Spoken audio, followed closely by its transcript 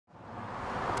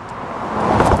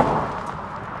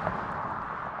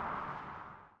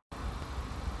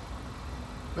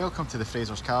Welcome to the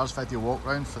Frasers Cars video walk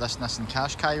round for this Nissan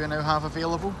Qashqai we now have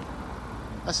available.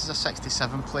 This is a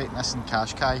 67 plate Nissan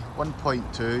Qashqai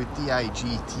 1.2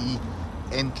 DIGT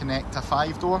N-Connecta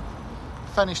 5-door,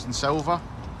 finished in silver.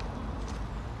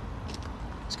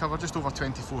 It's covered just over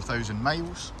 24,000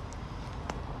 miles.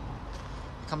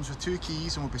 It comes with 2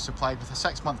 keys and will be supplied with a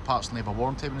 6-month parts and labour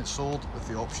warranty when it's sold, with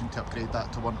the option to upgrade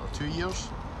that to 1 or 2 years.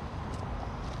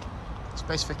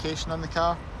 Specification on the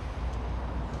car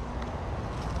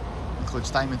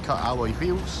includes diamond cut alloy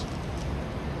wheels,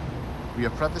 rear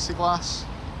privacy glass,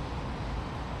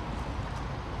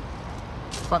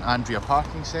 front and rear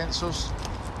parking sensors,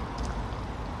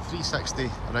 360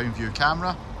 around view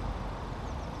camera,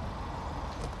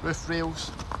 roof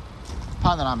rails,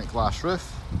 panoramic glass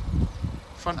roof,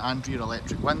 front and rear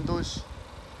electric windows,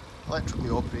 electrically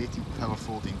operated power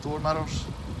folding door mirrors,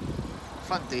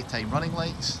 front daytime running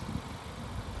lights,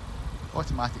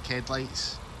 automatic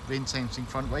headlights, rain sensing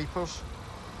front wipers.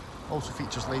 Also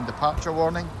features lane departure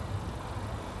warning.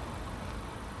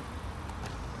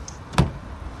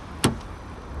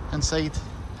 Inside,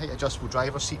 height adjustable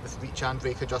driver's seat with reach and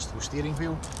brake adjustable steering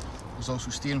wheel. There's also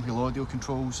steering wheel audio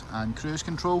controls and cruise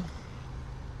control.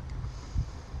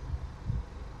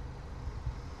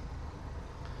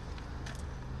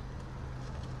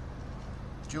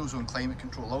 Dual zone climate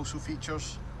control also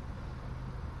features,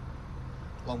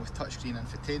 along with touchscreen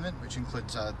infotainment, which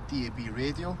includes a DAB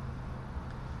radio,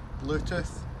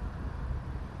 Bluetooth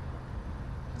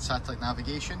and satellite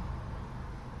navigation.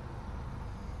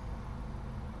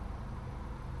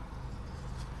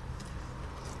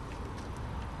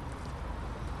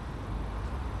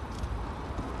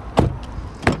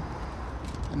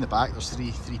 In the back there's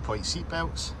three 3-point seat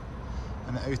belts,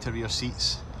 and the outer rear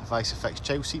seats have Isofix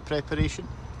child seat preparation.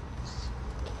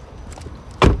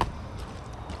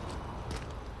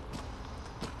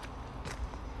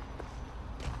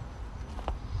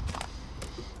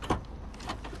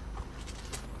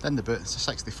 In the boot, it's a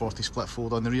 60-40 split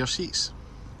fold on the rear seats.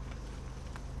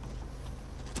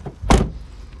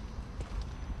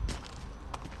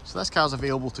 So this car is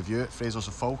available to view at Frasers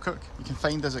of Falkirk. You can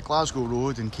find us at Glasgow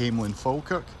Road in Camelon,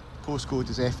 Falkirk. Postcode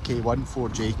is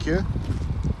FK14JQ. You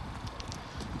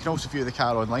can also view the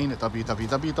car online at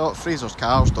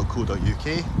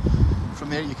www.fraserscars.co.uk. From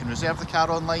there you can reserve the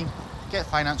car online, get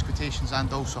finance quotations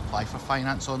and also apply for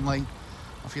finance online.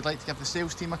 If you'd like to give the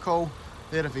sales team a call,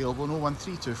 they're available on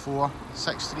 01324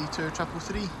 632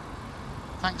 333.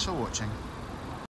 Thanks for watching.